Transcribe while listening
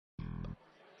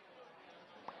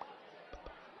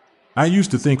I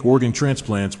used to think organ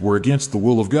transplants were against the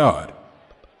will of God,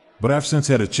 but I've since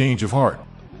had a change of heart.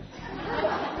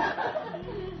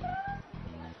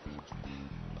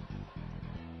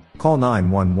 Call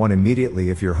 911 immediately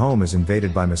if your home is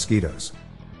invaded by mosquitoes.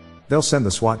 They'll send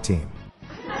the SWAT team.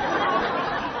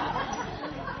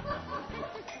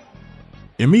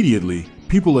 Immediately,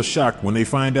 people are shocked when they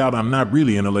find out I'm not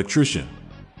really an electrician.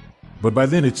 But by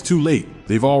then it's too late,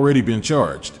 they've already been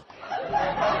charged.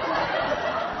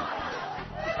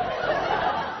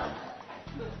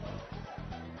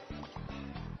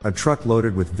 A truck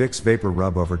loaded with Vicks Vapor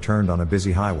Rub overturned on a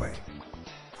busy highway.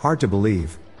 Hard to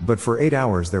believe, but for 8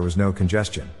 hours there was no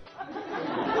congestion.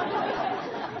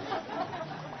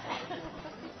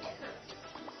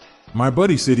 My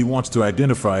buddy said he wants to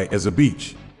identify as a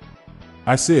beach.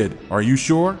 I said, "Are you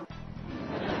sure?"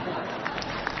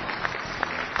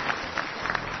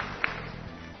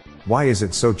 Why is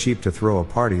it so cheap to throw a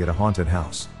party at a haunted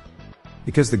house?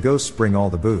 Because the ghosts bring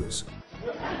all the booze.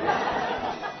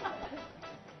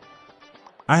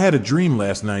 I had a dream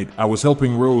last night I was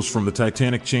helping Rose from the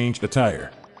Titanic change a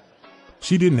tire.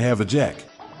 She didn't have a jack.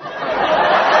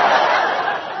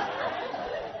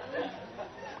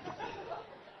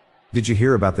 Did you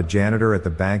hear about the janitor at the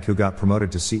bank who got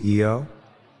promoted to CEO?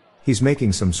 He's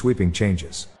making some sweeping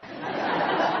changes.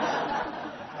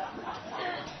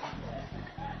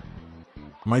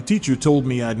 My teacher told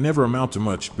me I'd never amount to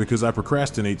much because I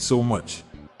procrastinate so much.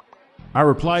 I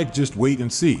replied, "Just wait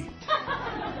and see."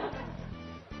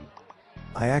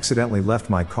 I accidentally left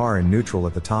my car in neutral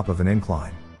at the top of an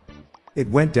incline. It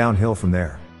went downhill from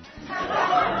there.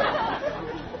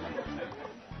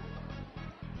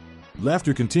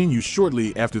 Laughter continues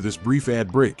shortly after this brief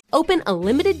ad break. Open a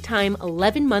limited-time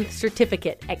 11-month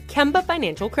certificate at Kemba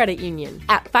Financial Credit Union.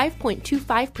 At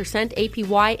 5.25%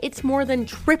 APY, it's more than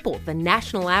triple the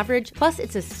national average, plus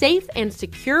it's a safe and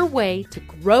secure way to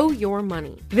grow your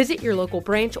money. Visit your local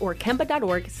branch or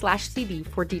kemba.org/cb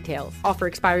for details. Offer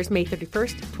expires May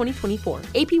 31st, 2024.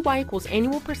 APY equals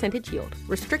annual percentage yield.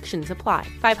 Restrictions apply.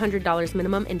 $500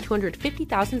 minimum and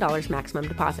 $250,000 maximum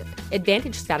deposit.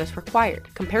 Advantage status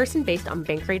required. Comparison based on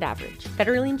bank rate average.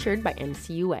 Federally insured by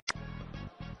NCUA.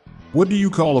 What do you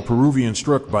call a Peruvian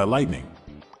struck by lightning?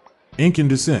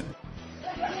 Incandescent.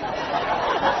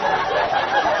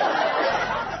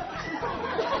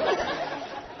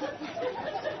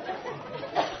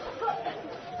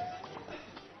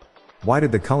 Why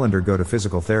did the colander go to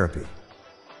physical therapy?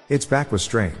 Its back was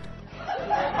strained.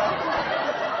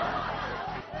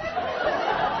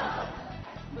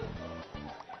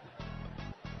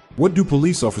 What do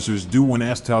police officers do when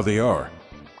asked how they are?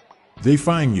 They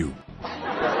fine you.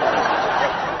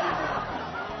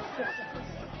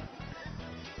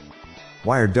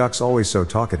 Why are ducks always so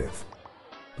talkative?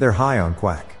 They're high on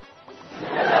quack.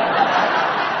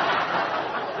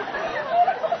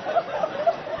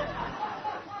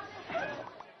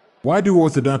 Why do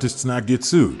orthodontists not get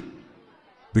sued?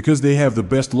 Because they have the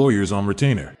best lawyers on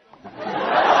retainer.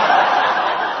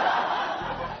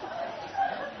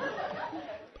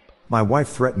 My wife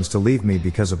threatens to leave me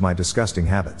because of my disgusting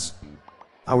habits.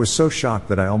 I was so shocked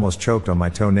that I almost choked on my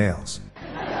toenails.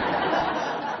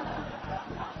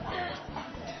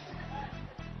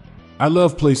 I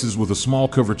love places with a small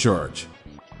cover charge.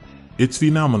 It's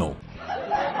phenomenal.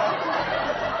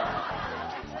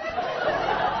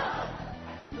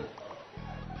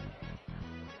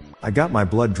 I got my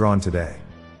blood drawn today.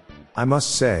 I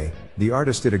must say, the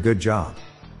artist did a good job.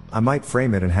 I might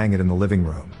frame it and hang it in the living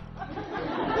room.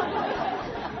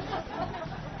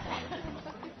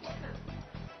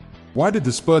 Why did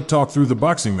the Spud talk through the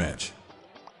boxing match?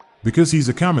 Because he's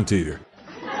a commentator.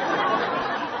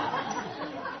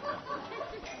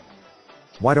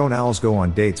 Why don't owls go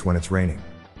on dates when it's raining?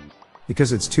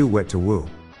 Because it's too wet to woo.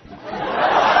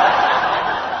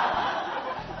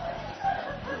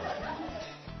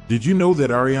 Did you know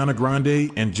that Ariana Grande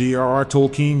and J.R.R.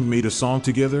 Tolkien made a song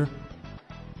together?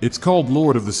 It's called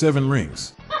Lord of the Seven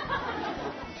Rings.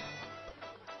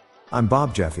 I'm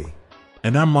Bob Jeffy.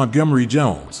 And I'm Montgomery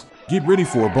Jones. Get ready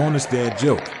for a bonus dad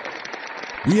joke.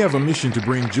 We have a mission to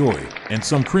bring joy and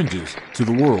some cringes to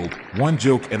the world, one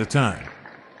joke at a time.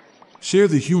 Share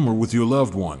the humor with your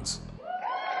loved ones.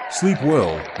 Sleep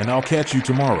well, and I'll catch you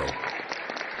tomorrow.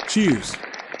 Cheers.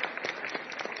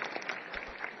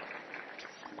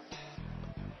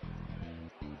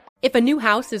 If If a new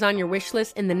house is on your wish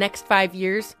list in the next 5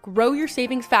 years, grow your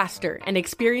savings faster and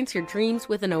experience your dreams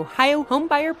with an Ohio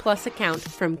Homebuyer Plus account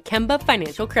from Kemba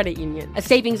Financial Credit Union. A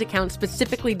savings account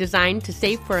specifically designed to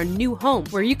save for a new home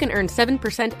where you can earn 7%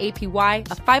 APY,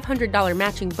 a $500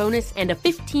 matching bonus, and a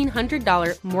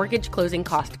 $1,500 mortgage closing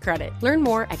cost credit. Learn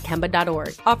more at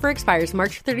Kemba.org. Offer expires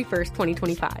March 31st,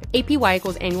 2025. APY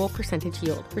equals annual percentage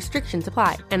yield. Restrictions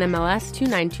apply. NMLS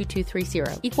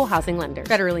 292230. Equal housing lender.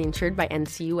 Federally insured by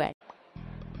NCUA.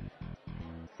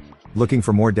 Looking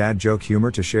for more dad joke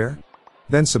humor to share?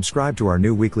 Then subscribe to our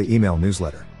new weekly email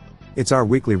newsletter. It's our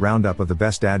weekly roundup of the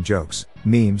best dad jokes,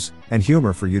 memes, and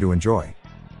humor for you to enjoy.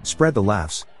 Spread the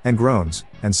laughs and groans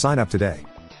and sign up today.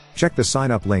 Check the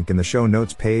sign up link in the show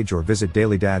notes page or visit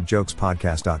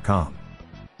dailydadjokespodcast.com.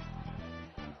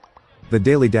 The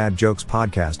Daily Dad Jokes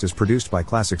podcast is produced by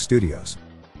Classic Studios.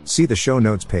 See the show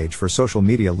notes page for social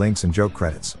media links and joke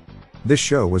credits. This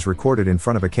show was recorded in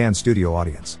front of a Cannes studio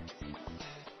audience.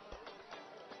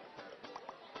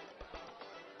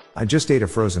 I just ate a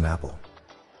frozen apple.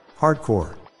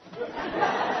 Hardcore.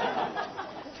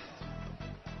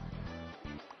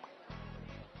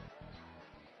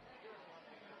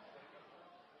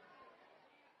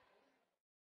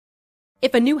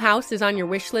 If a new house is on your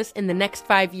wish list in the next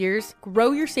 5 years,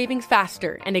 grow your savings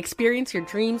faster and experience your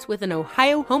dreams with an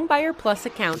Ohio Homebuyer Plus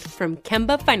account from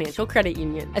Kemba Financial Credit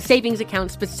Union. A savings account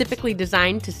specifically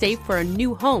designed to save for a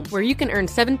new home where you can earn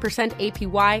 7%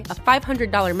 APY, a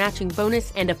 $500 matching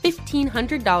bonus, and a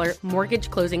 $1,500 mortgage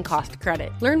closing cost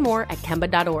credit. Learn more at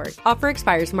Kemba.org. Offer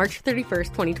expires March 31st,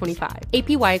 2025.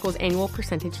 APY equals annual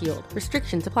percentage yield.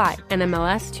 Restrictions apply.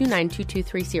 NMLS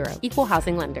 292230. Equal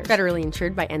housing lender. Federally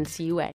insured by NCUA.